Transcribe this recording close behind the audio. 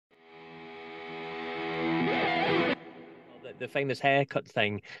the famous haircut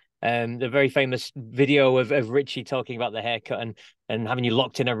thing. The very famous video of Ritchie talking about the haircut and having you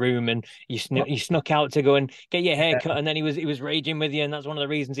locked in a room and you snuck out to go and get your haircut, and then he was raging with you, and that's one of the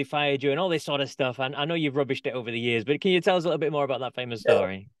reasons he fired you and all this sort of stuff. And I know you've rubbished it over the years, but can you tell us a little bit more about that famous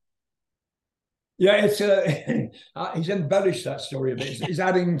story? Yeah, it's he's embellished that story a bit. He's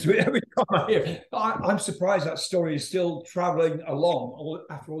adding to it every time I hear it. I'm surprised that story is still traveling along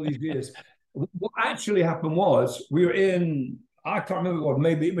after all these years. What actually happened was we were in, I can't remember what,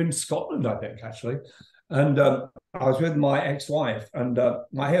 maybe in Scotland, I think, actually. And I was with my ex-wife, and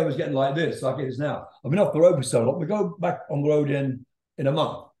my hair was getting like this, like it is now. I've been off the road for so long. We go back on the road in a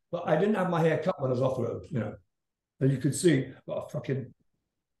month, but I didn't have my hair cut when I was off the road, you know. And you could see what a fucking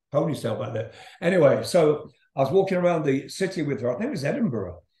ponytail back there. Anyway, so I was walking around the city with her. I think it was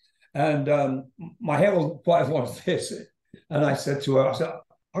Edinburgh, and my hair wasn't quite as long as this. And I said to her, I said,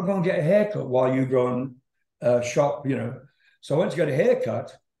 "I'll go and get a haircut while you go and shop," you know. So I went to get a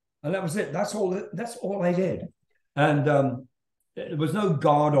haircut, and that was it. That's all I did. And there was no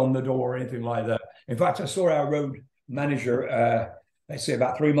guard on the door or anything like that. In fact, I saw our road manager, let's say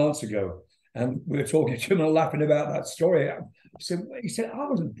about 3 months ago, and we were talking to him and laughing about that story. He said, "I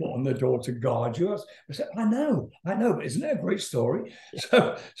wasn't put on the door to guard you." I said, I know, but isn't it a great story?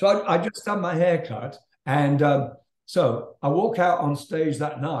 So I just had my hair cut, and so I walk out on stage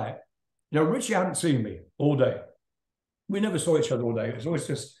that night. You know, Ritchie hadn't seen me all day. We never saw each other all day. It was always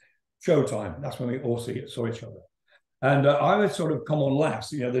just showtime. That's when we all saw each other. And I would sort of come on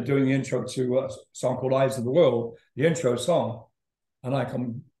last. You know, they're doing the intro to a song called Eyes of the World, the intro song. And I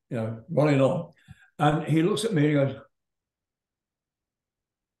come, you know, running on. And he looks at me and he goes,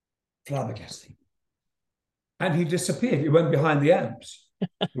 "Flabbergasting." And he disappeared. He went behind the amps.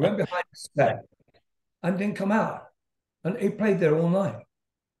 He went behind the set and didn't come out. And he played there all night.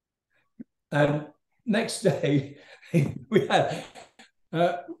 And next day, we had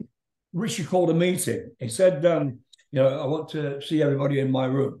Ritchie called a meeting. He said, you know, "I want to see everybody in my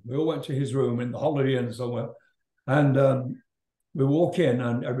room." We all went to his room in the Holiday Inn somewhere. And we walk in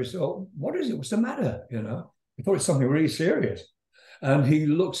and everybody said, "Oh, what is it? What's the matter?" You know, we thought it's something really serious. And he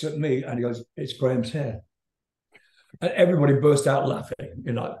looks at me and he goes, "It's Graham's hair." And everybody burst out laughing.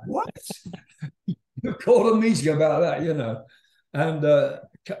 You're like, "What?" You called a meeting about that, you know. And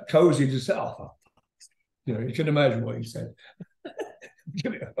Cozy just said, "Oh, you know, you can imagine what he said."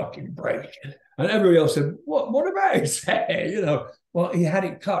 "Give me a fucking break." And everybody else said, What about his hair?" You know, "Well, he had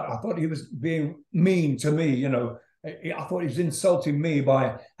it cut. I thought he was being mean to me, you know. I thought he was insulting me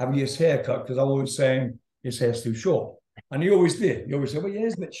by having his hair cut because I was always saying his hair's too short." And he always did. He always said, "Well, yeah,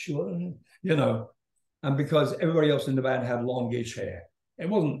 it's a bit short," you know. And because everybody else in the band had longish hair. It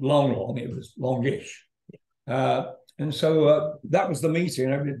wasn't long, it was longish. And so that was the meeting.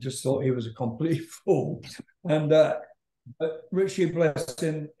 And everybody just thought he was a complete fool. And Ritchie, bless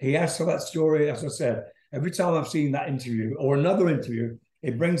him, he asked for that story. As I said, every time I've seen that interview or another interview,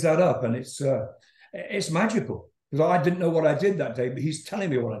 it brings that up, and it's magical because I didn't know what I did that day, but he's telling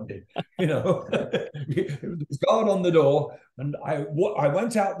me what I did. You know, there's guard on the door, and I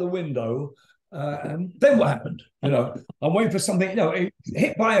went out the window. And then what happened? You know, I'm waiting for something. You know,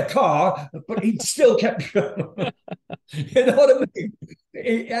 hit by a car, but he still kept going. You know what I mean?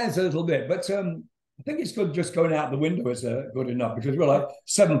 It adds a little bit, but I think it's good just going out the window is good enough because we're like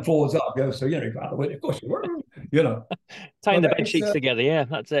 7 floors up. Go, so you know, you go out the window. Of course you were. You know, Tying the bed sheets together. Yeah,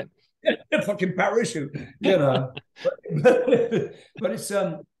 that's it. Fucking parachute. You know, but it's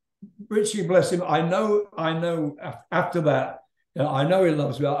Ritchie, bless him. I know. After that. You know, I know he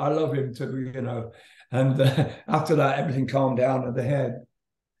loves me. I love him too, you know. And after that, everything calmed down, and the hair,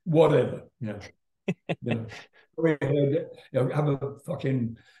 whatever, you know, you know, have a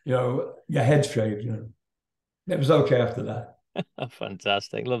fucking, you know, your head shaved, you know. It was okay after that.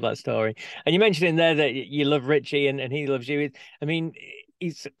 Fantastic. Love that story. And you mentioned in there that you love Ritchie and he loves you. I mean,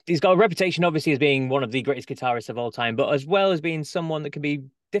 he's got a reputation obviously as being one of the greatest guitarists of all time, but as well as being someone that can be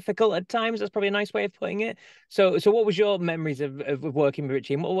difficult at times. That's probably a nice way of putting it. So what was your memories of working with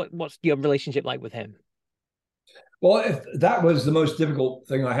Ritchie, and what's your relationship like with him? Well, if that was the most difficult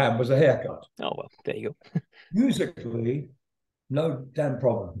thing I had was a haircut. Oh, well, there you go. Musically, no damn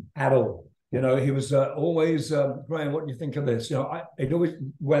problem at all. You know, he was always, "Graham, what do you think of this?" You know, it always,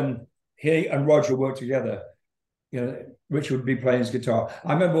 when he and Roger worked together, you know, Richard would be playing his guitar.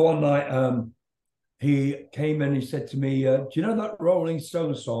 I remember one night he came in, he said to me, "Do you know that Rolling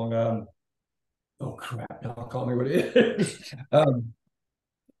Stones song?" Oh, crap, no, I can't remember what it is.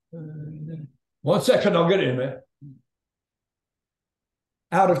 1 second, I'll get it in there.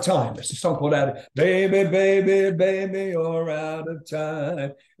 "Out of Time." It's a song called "Out of Baby, Baby, Baby, you're out of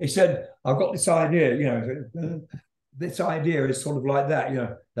time." He said, "I've got this idea, you know, this idea is sort of like that, you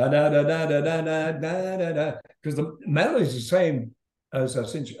know, da da da da da da da da da da, because the melody is the same as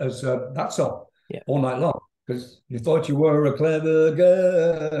that song, Yeah. all night long. Because you thought you were a clever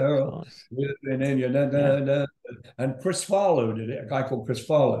girl, living in your da, da, da. And Chris Farlow did it, a guy called Chris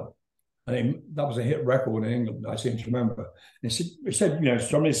Farlow. I think that was a hit record in England, I seem to remember. And he said, you know,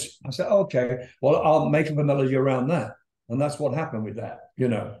 from this, I said, okay, well, I'll make up a melody around that. And that's what happened with that, you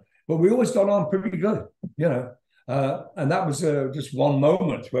know. But we always got on pretty good, you know. And that was just one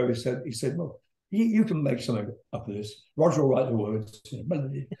moment where he said, well, you can make something up of this. Roger will write the words, you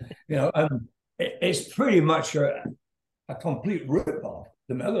know, and it's pretty much a complete rip-off,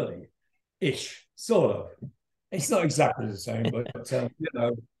 the melody-ish, sort of. It's not exactly the same, but, you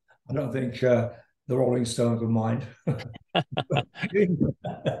know, I don't think the Rolling Stones would mind.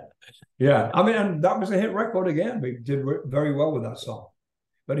 Yeah, I mean, and that was a hit record again. We did very well with that song.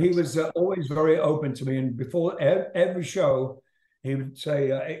 But he was always very open to me. And before every show, he would say,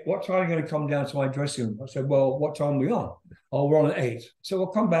 hey, what time are you going to come down to my dressing room? I said, well, what time are we on? Oh, we're on at 8. So we'll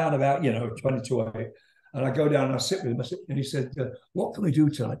come down about, you know, 20 to 8. And I go down and I sit with him. And he said, what can we do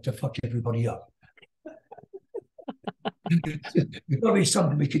tonight to fuck everybody up? There's got to be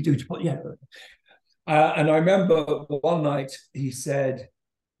something we could do to put, yeah. And I remember one night he said,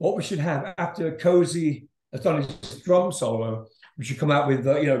 what we should have after Cozy has done his drum solo, we should come out with,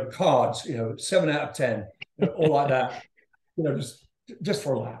 you know, cards, you know, 7 out of 10, you know, all like that, you know, just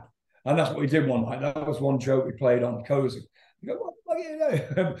for a laugh. And that's what we did one night. That was one joke we played on Cozy. We go, well, you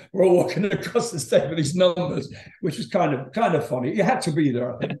know, we're all walking across the stage with these numbers, which was kind of funny. You had to be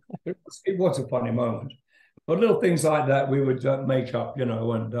there, I think. It was a funny moment. But little things like that we would make up, you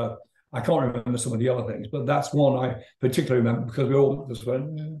know, and I can't remember some of the other things, but that's one I particularly remember because we all just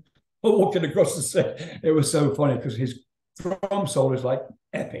went walking across the stage. It was so funny because his drum solo is like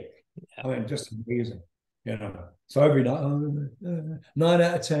epic. I mean, just amazing, you know. So every night, 9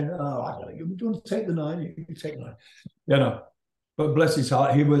 out of 10. Oh, I don't know. You want to take the 9? You take the 9, you know. But bless his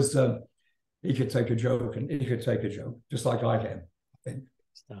heart, he was. He could take a joke, and he could take a joke just like I can. I think.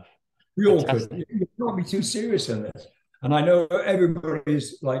 Stuff. We all could. You can't be too serious in this. And I know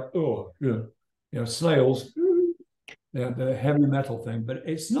everybody's like, oh, you know, snails, the heavy metal thing, but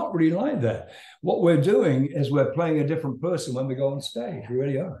it's not really like that. What we're doing is we're playing a different person when we go on stage. We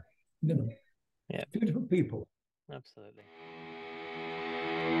really are. You know, 2 different people. Absolutely.